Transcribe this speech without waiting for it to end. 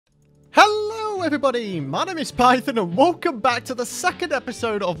Hello everybody, my name is Python and welcome back to the second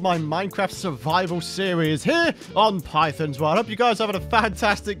episode of my Minecraft survival series here on Python's World. I hope you guys are having a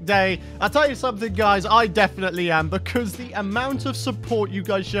fantastic day. I'll tell you something guys, I definitely am, because the amount of support you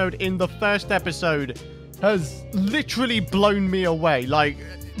guys showed in the first episode has literally blown me away. Like,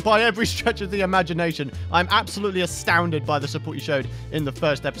 by every stretch of the imagination, I'm absolutely astounded by the support you showed in the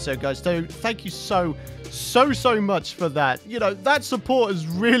first episode, guys. So thank you so much for that. You know, that support has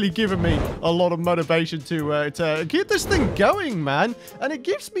really given me a lot of motivation to keep this thing going, man. And it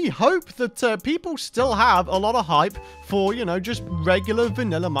gives me hope that people still have a lot of hype for, you know, just regular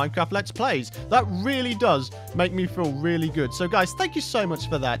vanilla Minecraft Let's Plays. That really does make me feel really good. So, guys, thank you so much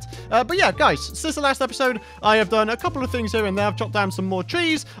for that. But yeah, guys, since the last episode, I have done a couple of things here and there. I've chopped down some more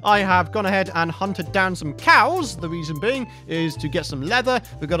trees. I have gone ahead and hunted down some cows. The reason being is to get some leather.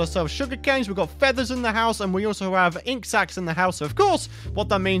 We've got ourselves sugar canes. We've got feathers in the house, and we also have ink sacks in the house. So, of course, what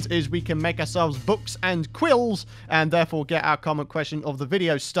that means is we can make ourselves books and quills, and therefore get our comment question of the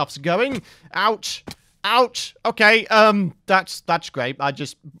video stuffs going. Ouch. Ouch. Okay, that's great. I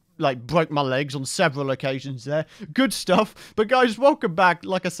just broke my legs on several occasions there. Good stuff. But guys, welcome back.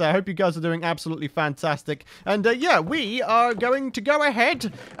 Like I say, I hope you guys are doing absolutely fantastic. And yeah, we are going to go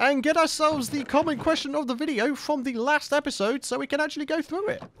ahead and get ourselves the comment question of the video from the last episode so we can actually go through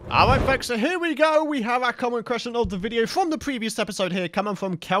it. Alright folks, so here we go. We have our comment question of the video from the previous episode here, coming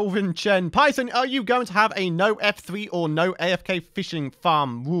from Kelvin Chen. Python, are you going to have a no F3 or no AFK fishing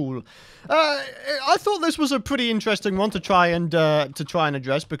farm rule? I thought this was a pretty interesting one to try and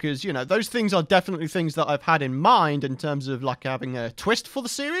address, because, you know, those things are definitely things that I've had in mind in terms of, like, having a twist for the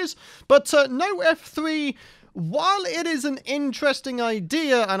series. But no F3, while it is an interesting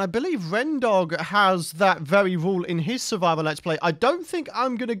idea, and I believe Rendog has that very rule in his survival Let's Play, I don't think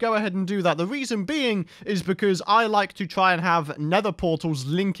I'm going to go ahead and do that. The reason being is because I like to try and have nether portals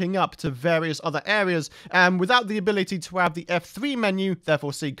linking up to various other areas, and without the ability to have the F3 menu,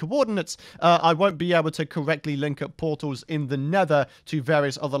 therefore see coordinates, I won't be able to correctly link up portals in the nether to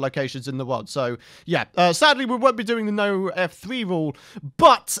various other locations in the world. So, yeah, sadly we won't be doing the no F3 rule,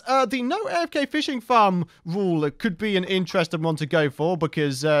 but the no AFK fishing farm rule, it could be an interesting one to go for,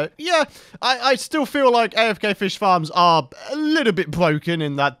 because, yeah, I still feel like AFK fish farms are a little bit broken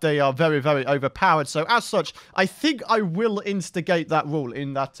in that they are very, very overpowered. So, as such, I think I will instigate that rule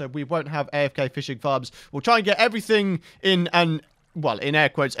in that we won't have AFK fishing farms. We'll try and get everything in an, well, in air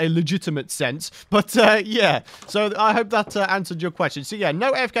quotes, a legitimate sense. But, yeah. So, I hope that answered your question. So, yeah,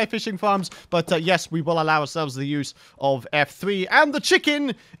 no AFK fishing farms. But, yes, we will allow ourselves the use of F3. And the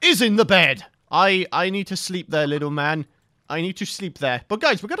chicken is in the bed. I need to sleep there, little man. I need to sleep there. But,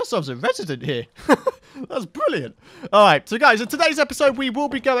 guys, we've got ourselves a resident here. That's brilliant. Alright, so guys, in today's episode, we will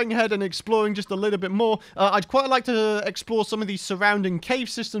be going ahead and exploring just a little bit more. I'd quite like to explore some of these surrounding cave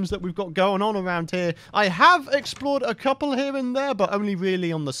systems that we've got going on around here. I have explored a couple here and there, but only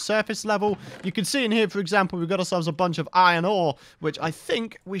really on the surface level. You can see in here, for example, we've got ourselves a bunch of iron ore, which I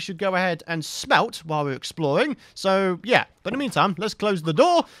think we should go ahead and smelt while we're exploring. So, yeah. But in the meantime, let's close the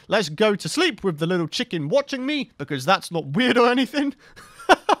door. Let's go to sleep with the little chicken watching me, because that's not weird or anything.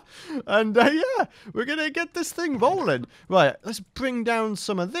 And, yeah, we're going to get this thing rolling. Right, let's bring down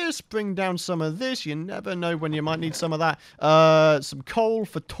some of this, bring down some of this. You never know when you might need some of that. Some coal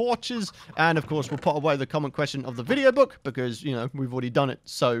for torches. And, of course, we'll put away the comment question of the video book because, you know, we've already done it.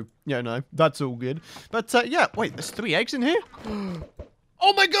 So, you know, that's all good. But, yeah, wait, there's 3 eggs in here?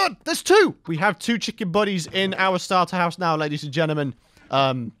 Oh, my God, there's 2. We have 2 chicken buddies in our starter house now, ladies and gentlemen.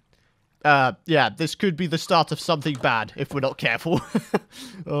 Yeah, this could be the start of something bad if we're not careful.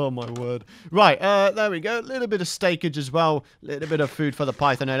 Oh, my word. Right, there we go. A little bit of steakage as well. A little bit of food for the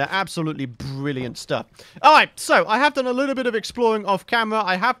python. Absolutely brilliant stuff. All right, so I have done a little bit of exploring off camera.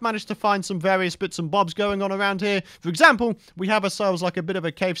 I have managed to find some various bits and bobs going on around here. For example, we have ourselves like a bit of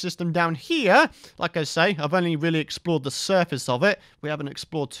a cave system down here. Like I say, I've only really explored the surface of it. We haven't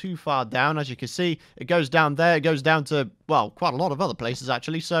explored too far down. As you can see, it goes down there. It goes down to, well, quite a lot of other places,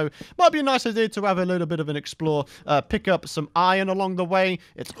 actually. So, might be a nice idea to have a little bit of an explore. Pick up some iron along the way.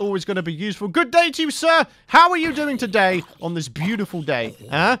 It's always going to be useful. Good day to you, sir. How are you doing today on this beautiful day?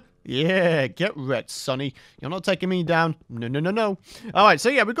 Huh? Yeah, get wrecked, sonny. You're not taking me down. No, no, no, no. All right, so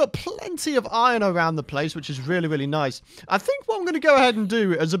yeah, we've got plenty of iron around the place, which is really, really nice. I think what I'm going to go ahead and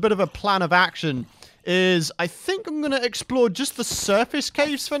do as a bit of a plan of action is I think I'm going to explore just the surface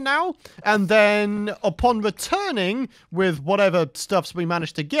caves for now, and then upon returning with whatever stuffs we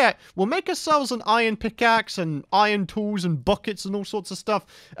manage to get, we'll make ourselves an iron pickaxe and iron tools and buckets and all sorts of stuff,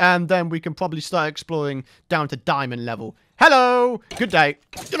 and then we can probably start exploring down to diamond level. Hello! Good day.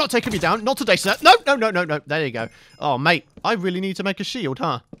 You're not taking me down. Not today, sir. No, no, no, no, no. There you go. Oh, mate, I really need to make a shield,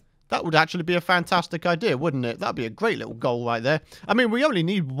 huh? That would actually be a fantastic idea, wouldn't it? That'd be a great little goal right there. I mean, we only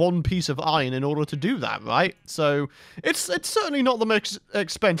need one piece of iron in order to do that, right? So it's certainly not the most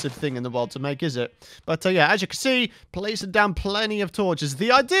expensive thing in the world to make, is it? But yeah, as you can see, placing down plenty of torches.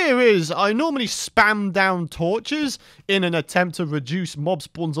 The idea is I normally spam down torches in an attempt to reduce mob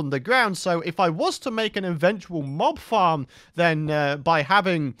spawns on the ground. So if I was to make an eventual mob farm, then by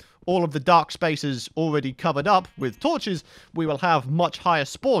having all of the dark spaces already covered up with torches, we will have much higher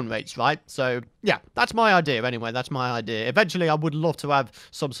spawn rates, right? So, yeah, that's my idea anyway. That's my idea. Eventually, I would love to have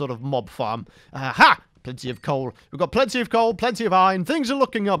some sort of mob farm. Plenty of coal. We've got plenty of coal, plenty of iron. Things are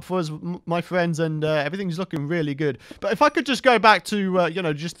looking up for us, my friends, and everything's looking really good. But if I could just go back to, you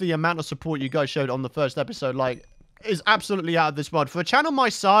know, just the amount of support you guys showed on the first episode, like, is absolutely out of this world. For a channel my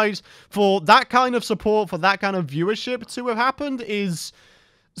size, for that kind of support, for that kind of viewership to have happened is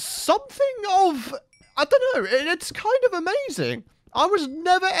something of, I don't know, it's kind of amazing. I was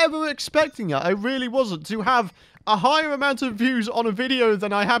never ever expecting it. I really wasn't. To have a higher amount of views on a video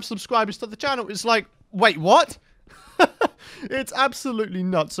than I have subscribers to the channel, it's like, wait, what? It's absolutely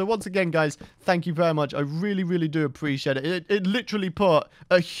nuts. So once again, guys, thank you very much. I really, really do appreciate it. It literally put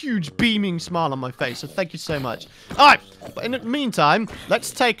a huge beaming smile on my face. So thank you so much. All right. But in the meantime,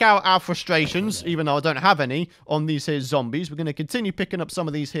 let's take out our frustrations, even though I don't have any, on these here zombies. We're going to continue picking up some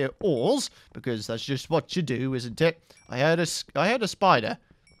of these here ores, because that's just what you do, isn't it? I heard a spider.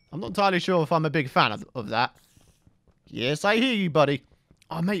 I'm not entirely sure if I'm a big fan of that. Yes, I hear you, buddy.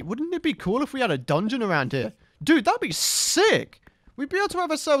 Oh, mate, wouldn't it be cool if we had a dungeon around here? Dude, that'd be sick. We'd be able to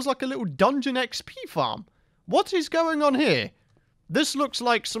have ourselves like a little dungeon XP farm. What is going on here? This looks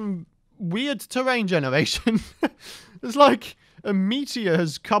like some weird terrain generation. It's like a meteor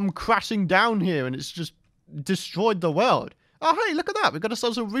has come crashing down here and it's just destroyed the world. Oh, hey, look at that. We've got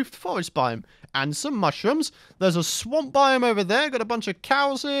ourselves a roofed forest biome and some mushrooms. There's a swamp biome over there. Got a bunch of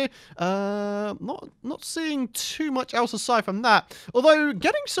cows here. Not seeing too much else aside from that. Although,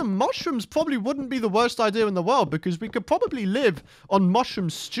 getting some mushrooms probably wouldn't be the worst idea in the world, because we could probably live on mushroom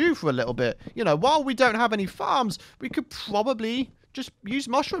stew for a little bit. You know, while we don't have any farms, we could probably just use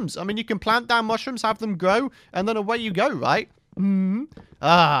mushrooms. I mean, you can plant down mushrooms, have them grow, and then away you go, right?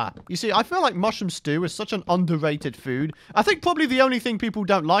 You see, I feel like mushroom stew is such an underrated food. I think probably the only thing people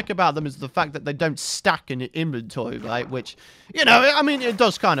don't like about them is the fact that they don't stack in your inventory, right? Which, you know, I mean, it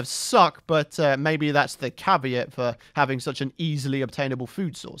does kind of suck, but maybe that's the caveat for having such an easily obtainable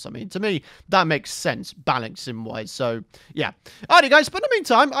food source. I mean, to me, that makes sense, balancing-wise. So, yeah. Alrighty, guys, but in the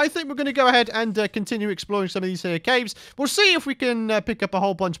meantime, I think we're going to go ahead and continue exploring some of these here caves. We'll see if we can pick up a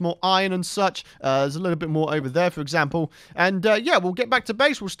whole bunch more iron and such. There's a little bit more over there, for example. And, yeah, we'll get back to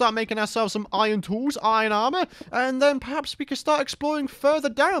base. We'll start making ourselves some iron tools, iron armor, and then perhaps we can start exploring further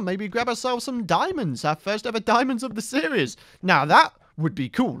down. Maybe grab ourselves some diamonds, our first ever diamonds of the series. Now, that would be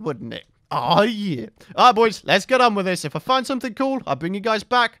cool, wouldn't it? Oh, yeah. Alright, boys, let's get on with this. If I find something cool, I'll bring you guys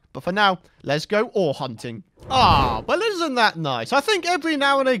back. But for now, let's go ore hunting. Ah, well, isn't that nice? I think every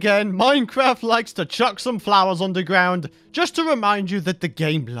now and again, Minecraft likes to chuck some flowers underground just to remind you that the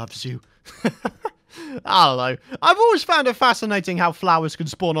game loves you. I don't know. I've always found it fascinating how flowers can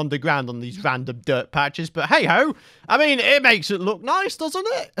spawn underground on these random dirt patches, but hey-ho, I mean, it makes it look nice, doesn't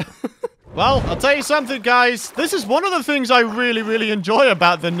it? Well, I'll tell you something, guys. This is one of the things I really, really enjoy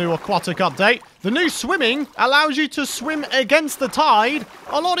about the new aquatic update. The new swimming allows you to swim against the tide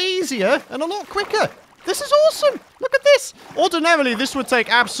a lot easier and a lot quicker. This is awesome. Look at this. Ordinarily, this would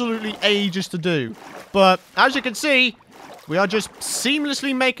take absolutely ages to do. But as you can see, we are just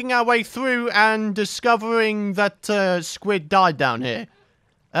seamlessly making our way through and discovering that squid died down here.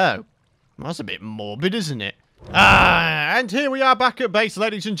 Oh, that's a bit morbid, isn't it? And here we are back at base,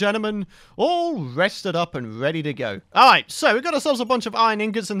 ladies and gentlemen, all rested up and ready to go. Alright, so we've got ourselves a bunch of iron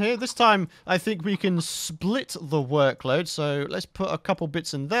ingots in here. This time, I think we can split the workload. So let's put a couple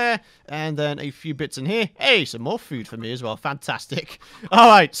bits in there, and then a few bits in here. Hey, some more food for me as well. Fantastic.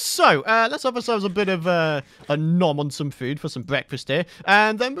 Alright, so let's have ourselves a bit of a nom on some food for some breakfast here.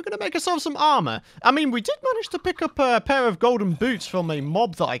 And then we're going to make ourselves some armor. I mean, we did manage to pick up a pair of golden boots from a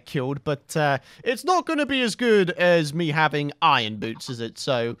mob that I killed, but it's not going to be as good as me having iron boots, is it?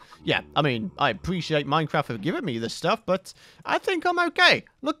 So, yeah, I mean, I appreciate Minecraft for giving me this stuff, but I think I'm okay.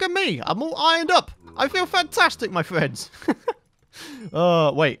 Look at me. I'm all ironed up. I feel fantastic, my friends.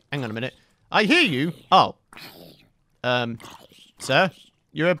 Wait, hang on a minute. I hear you. Oh. Sir,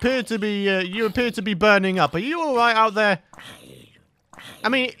 you appear to be burning up. Are you all right out there? I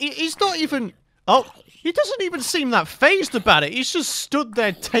mean, he's not even... Oh, he doesn't even seem that fazed about it. He's just stood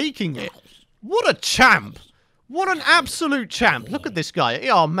there taking it. What a champ. What an absolute champ. Look at this guy.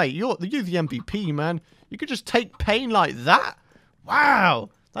 Oh, mate, you're the MVP, man. You could just take pain like that. Wow.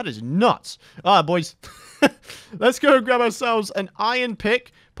 That is nuts. All right, boys. Let's go and grab ourselves an iron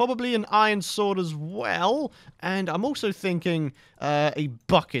pick. Probably an iron sword as well. And I'm also thinking a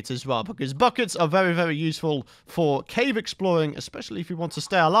bucket as well. Because buckets are very, very useful for cave exploring. Especially if you want to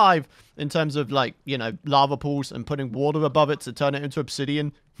stay alive. In terms of, like, you know, lava pools. And putting water above it to turn it into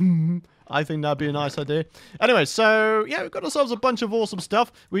obsidian. I think that'd be a nice idea. Anyway, so, yeah, we've got ourselves a bunch of awesome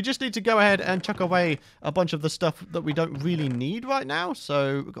stuff. We just need to go ahead and chuck away a bunch of the stuff that we don't really need right now.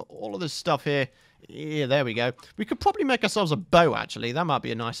 So, we've got all of this stuff here. Yeah, there we go. We could probably make ourselves a bow, actually. That might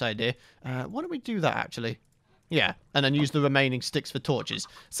be a nice idea. Why don't we do that, actually? Yeah, and then use the remaining sticks for torches.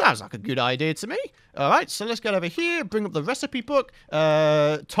 Sounds like a good idea to me. Alright, so let's get over here, bring up the recipe book,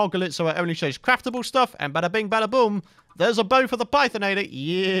 toggle it so it only shows craftable stuff, and bada bing, bada boom. There's a bow for the Pythonator.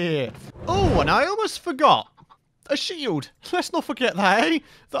 Yeah. Oh, and I almost forgot. A shield. Let's not forget that, eh?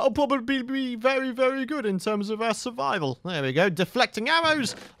 That'll probably be very, very good in terms of our survival. There we go. Deflecting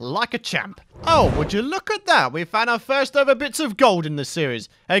arrows like a champ. Oh, would you look at that? We found our first ever bits of gold in this series.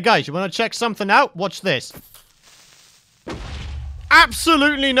 Hey, guys, you want to check something out? Watch this.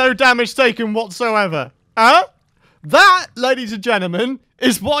 Absolutely no damage taken whatsoever. Huh? That, ladies and gentlemen,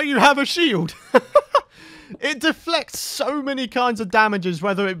 is why you have a shield. It deflects so many kinds of damages,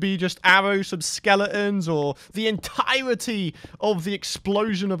 whether it be just arrows from skeletons or the entirety of the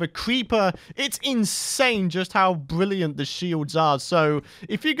explosion of a creeper. It's insane just how brilliant the shields are. So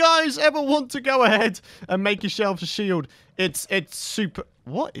if you guys ever want to go ahead and make yourselves a shield, it's super...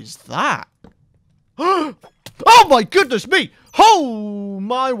 What is that? Oh my goodness me! Oh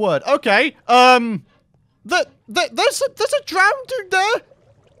my word. Okay. There's a drowned dude there,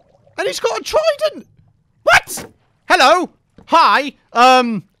 and he's got a trident. What? Hello? Hi?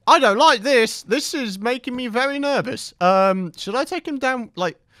 I don't like this. This is making me very nervous. Should I take him down,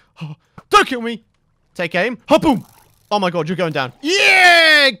 like... Oh, don't kill me! Take aim. Ha, boom! Oh my god, you're going down.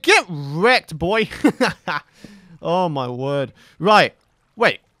 Yeah! Get wrecked, boy! Oh my word. Right.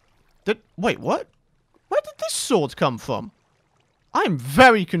 Wait, what? Where did this sword come from? I'm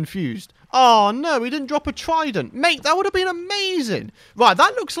very confused. Oh, no, he didn't drop a trident. Mate, that would have been amazing. Right,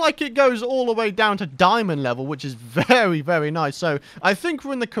 that looks like it goes all the way down to diamond level, which is very, very nice. So, I think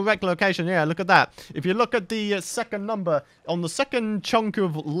we're in the correct location. Yeah, look at that. If you look at the second number, on the second chunk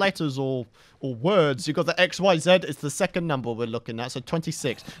of letters or words, you've got the XYZ. It's the second number we're looking at, so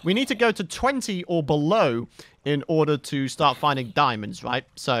 26. We need to go to 20 or below in order to start finding diamonds, right?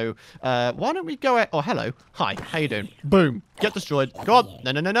 So, why don't we go at... Oh, hello. Hi, how you doing? Boom. Get destroyed. Go on.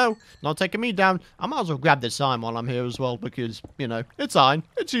 No. Not taking me down. I might as well grab this iron while I'm here as well, because, you know, it's iron.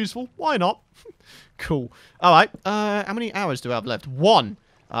 It's useful. Why not? Cool. All right. How many hours do I have left? 1.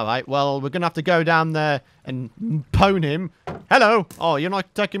 All right. Well, we're going to have to go down there and pwn him. Hello. Oh, you're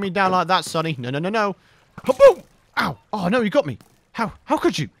not taking me down like that, Sonny. No. Oh, boom. Ow. Oh, no, you got me. How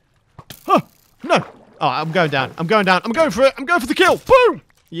could you? Huh. No. Oh, I'm going down. I'm going for it. I'm going for the kill. Boom.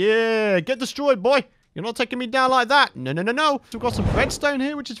 Yeah. Get destroyed, boy. You're not taking me down like that. No. So we've got some redstone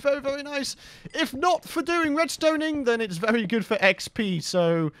here, which is very, very nice. If not for doing redstoning, then it's very good for XP.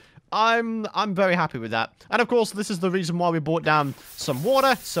 So I'm very happy with that. And of course, this is the reason why we brought down some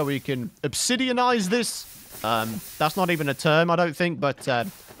water, so we can obsidianize this. That's not even a term, I don't think, but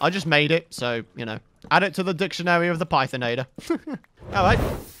I just made it. So, you know, add it to the dictionary of the Pythonator. All right.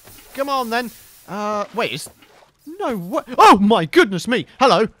 Come on, then. Wait, no, what? Oh, my goodness me.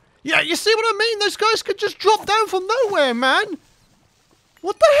 Hello. Yeah, you see what I mean? Those guys could just drop down from nowhere, man.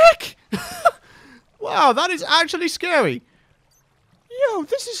 What the heck? Wow, that is actually scary. Yo,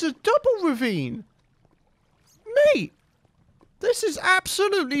 this is a double ravine. Mate, this is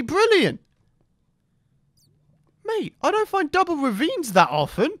absolutely brilliant. Mate, I don't find double ravines that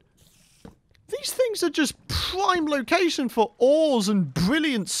often. These things are just prime location for ores and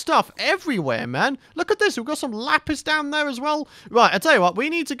brilliant stuff everywhere, man. Look at this. We've got some lapis down there as well. Right, I tell you what. We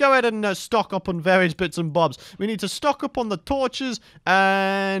need to go ahead and stock up on various bits and bobs. We need to stock up on the torches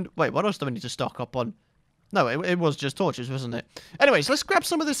and... Wait, what else do we need to stock up on? No, it was just torches, wasn't it? Anyways, let's grab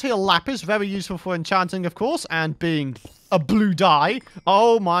some of this here lapis. Very useful for enchanting, of course, and being a blue dye.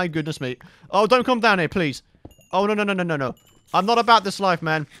 Oh, my goodness me. Oh, don't come down here, please. Oh, no. I'm not about this life,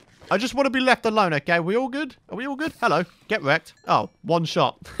 man. I just want to be left alone, okay? Are we all good? Are we all good? Hello. Get wrecked. Oh, one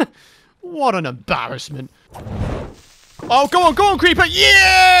shot. What an embarrassment. Oh, go on, creeper.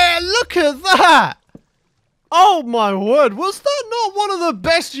 Yeah! Look at that! Oh, my word. Was that not one of the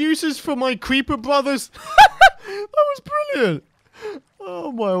best uses for my creeper brothers? That was brilliant.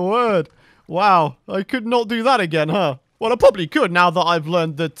 Oh, my word. Wow. I could not do that again, huh? Well, I probably could now that I've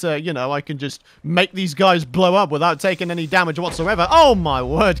learned that, you know, I can just make these guys blow up without taking any damage whatsoever. Oh, my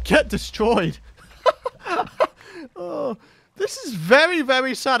word. Get destroyed. Oh, This is very,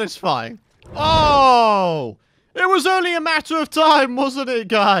 very satisfying. Oh! It was only a matter of time, wasn't it,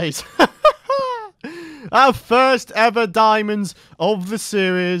 guys? Our first ever diamonds of the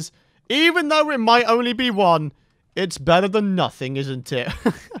series. Even though it might only be one, it's better than nothing, isn't it?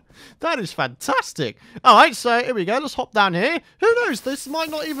 That is fantastic. Alright, so here we go. Let's hop down here. Who knows? This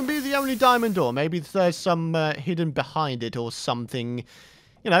might not even be the only diamond door. Maybe there's some hidden behind it or something.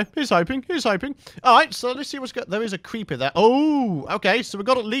 You know, who's hoping? Who's hoping? Alright, so let's see what's got. There is a creeper there. Oh, okay. So we've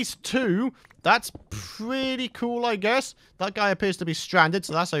got at least 2. That's pretty cool, I guess. That guy appears to be stranded,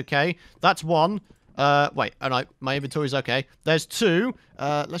 so that's okay. That's 1. Wait, oh no, my inventory's okay. There's 2.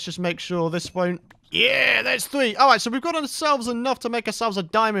 Let's just make sure this won't... Yeah, there's 3. Alright, so we've got ourselves enough to make ourselves a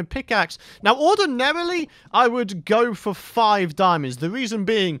diamond pickaxe. Now, ordinarily, I would go for 5 diamonds. The reason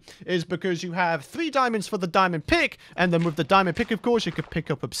being is because you have 3 diamonds for the diamond pick, and then with the diamond pick, of course, you could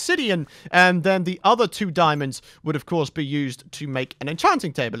pick up obsidian, and then the other 2 diamonds would, of course, be used to make an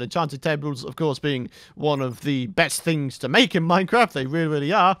enchanting table. Enchanting tables, of course, being one of the best things to make in Minecraft. They really,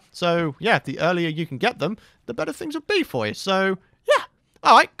 really are. So, yeah, the earlier you can get them, the better things will be for you. So, yeah.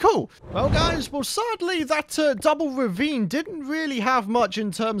 Alright, cool. Well, guys, sadly, that double ravine didn't really have much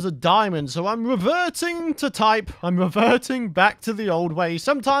in terms of diamonds, so I'm reverting to type. I'm reverting back to the old ways.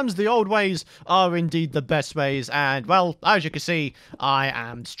 Sometimes the old ways are indeed the best ways, and, well, as you can see, I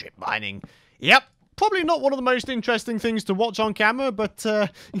am strip mining. Yep. Probably not one of the most interesting things to watch on camera, but,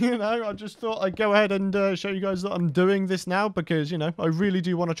 you know, I just thought I'd go ahead and show you guys that I'm doing this now because, you know, I really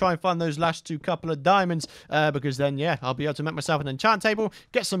do want to try and find those last 2 couple of diamonds because then, yeah, I'll be able to make myself an enchant table,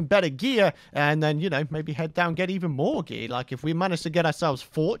 get some better gear, and then, you know, maybe head down, get even more gear. Like, if we manage to get ourselves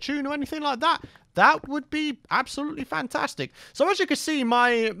fortune or anything like that, that would be absolutely fantastic. So as you can see,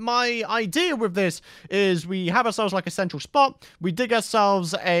 my idea with this is we have ourselves like a central spot. We dig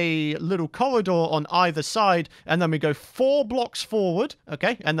ourselves a little corridor on either side, and then we go 4 blocks forward,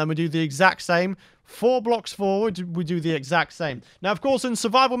 okay? And then we do the exact same. 4 blocks forward, we do the exact same. Now, of course, in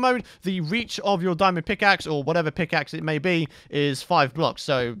survival mode, the reach of your diamond pickaxe, or whatever pickaxe it may be, is 5 blocks.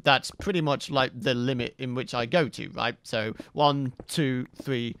 So that's pretty much like the limit in which I go to, right? So 1, 2,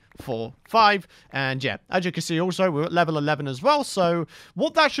 3, 4, 5. And yeah, as you can see also, we're at level 11 as well. So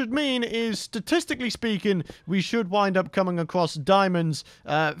what that should mean is, statistically speaking, we should wind up coming across diamonds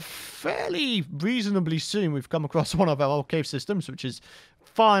fairly reasonably soon. We've come across one of our old cave systems, which is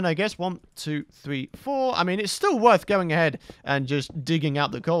fine, I guess. 1, 2, 3, 4. I mean, it's still worth going ahead and just digging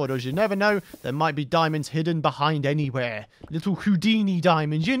out the corridors. You never know. There might be diamonds hidden behind anywhere. Little Houdini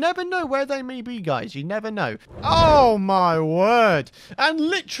diamonds. You never know where they may be, guys. You never know. Oh, my word. And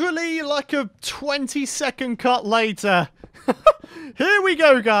literally like a 20-second cut later. Here we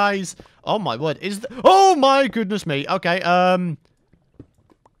go, guys. Oh, my word. Oh, my goodness me. Okay,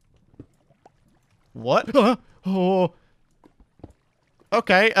 what? Oh...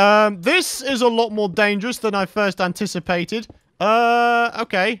 Okay, this is a lot more dangerous than I first anticipated.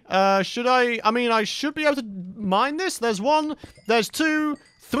 Okay, should I mean, I should be able to mine this. There's 1, there's 2,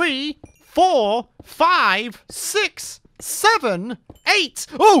 3, 4, 5, 6, 7, 8.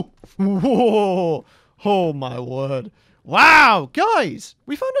 Oh! Whoa! Oh, my word. Wow, guys,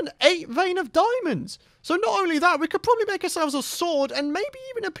 we found an 8 vein of diamonds. So not only that, we could probably make ourselves a sword and maybe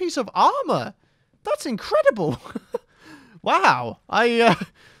even a piece of armor. That's incredible. Wow, I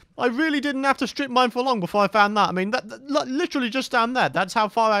really didn't have to strip mine for long before I found that. I mean, that literally just down there. That's how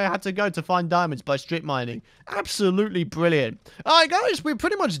far I had to go to find diamonds by strip mining. Absolutely brilliant. Alright, guys, we're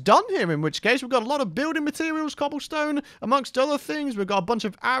pretty much done here, in which case we've got a lot of building materials, cobblestone, amongst other things. We've got a bunch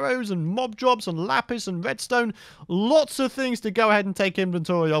of arrows and mob drops and lapis and redstone. Lots of things to go ahead and take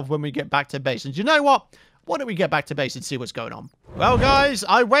inventory of when we get back to base. And you know what? Why don't we get back to base and see what's going on? Well, guys,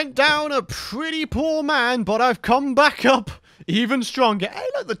 I went down a pretty poor man, but I've come back up even stronger. Hey,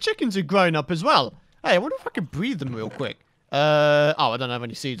 look, the chickens are growing up as well. Hey, I wonder if I can breed them real quick. Oh, I don't have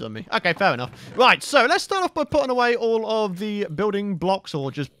any seeds on me. Okay, fair enough. Right, so let's start off by putting away all of the building blocks, or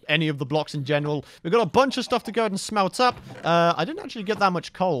just any of the blocks in general. We've got a bunch of stuff to go ahead and smelt up. I didn't actually get that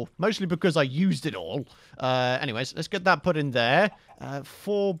much coal, mostly because I used it all. Anyways, let's get that put in there.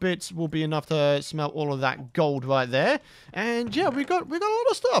 4 bits will be enough to smelt all of that gold right there. And yeah, we got a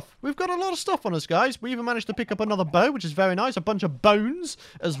lot of stuff. We've got a lot of stuff on us, guys. We even managed to pick up another bow, which is very nice. A bunch of bones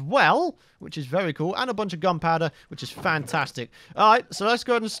as well, which is very cool. And a bunch of gunpowder, which is fantastic. Alright, so let's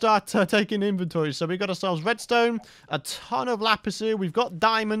go ahead and start taking inventory. So we got ourselves redstone, a ton of lapis here. We've got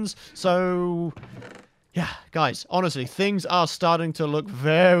diamonds. So... yeah, guys, honestly, things are starting to look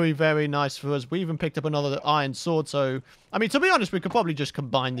very, very nice for us. We even picked up another iron sword, so... I mean, to be honest, we could probably just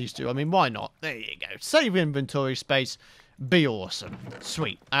combine these two. I mean, why not? There you go. Save inventory space. Be awesome.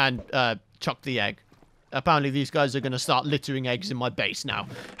 Sweet. And, chuck the egg. apparently these guys are going to start littering eggs in my base now.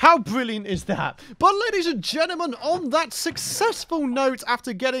 How brilliant is that? But ladies and gentlemen, on that successful note,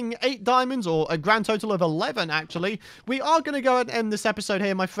 after getting 8 diamonds, or a grand total of 11 actually, we are going to go ahead and end this episode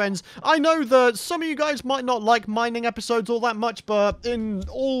here, my friends. I know that some of you guys might not like mining episodes all that much, but in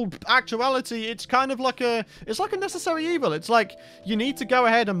all actuality, it's kind of like a necessary evil. It's like you need to go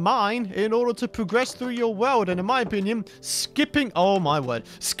ahead and mine in order to progress through your world, and in my opinion, skipping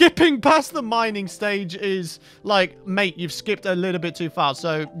past the mining stage is like, mate, you've skipped a little bit too far.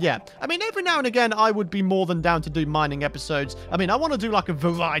 So yeah, I mean, every now and again I would be more than down to do mining episodes. I mean, I want to do like a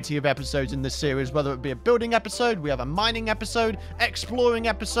variety of episodes in this series, whether it be a building episode, we have a mining episode, exploring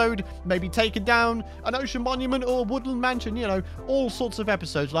episode, maybe taking down an ocean monument or a woodland mansion, you know, all sorts of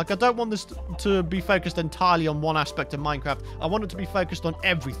episodes. Like, I don't want this to be focused entirely on one aspect of Minecraft. I want it to be focused on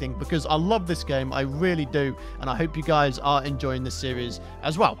everything because I love this game, I really do, and I hope you guys are enjoying this series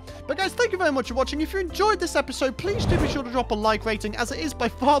as well. But guys, thank you very much for watching. If you enjoyed this episode, please do be sure to drop a like rating, as it is by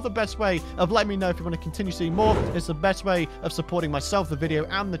far the best way of letting me know if you want to continue seeing more. It's the best way of supporting myself, the video,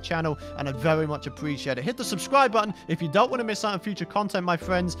 and the channel, and I very much appreciate it. Hit the subscribe button if you don't want to miss out on future content, my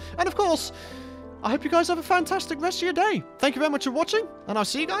friends. And of course, I hope you guys have a fantastic rest of your day. Thank you very much for watching, and I'll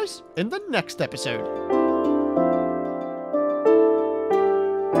see you guys in the next episode.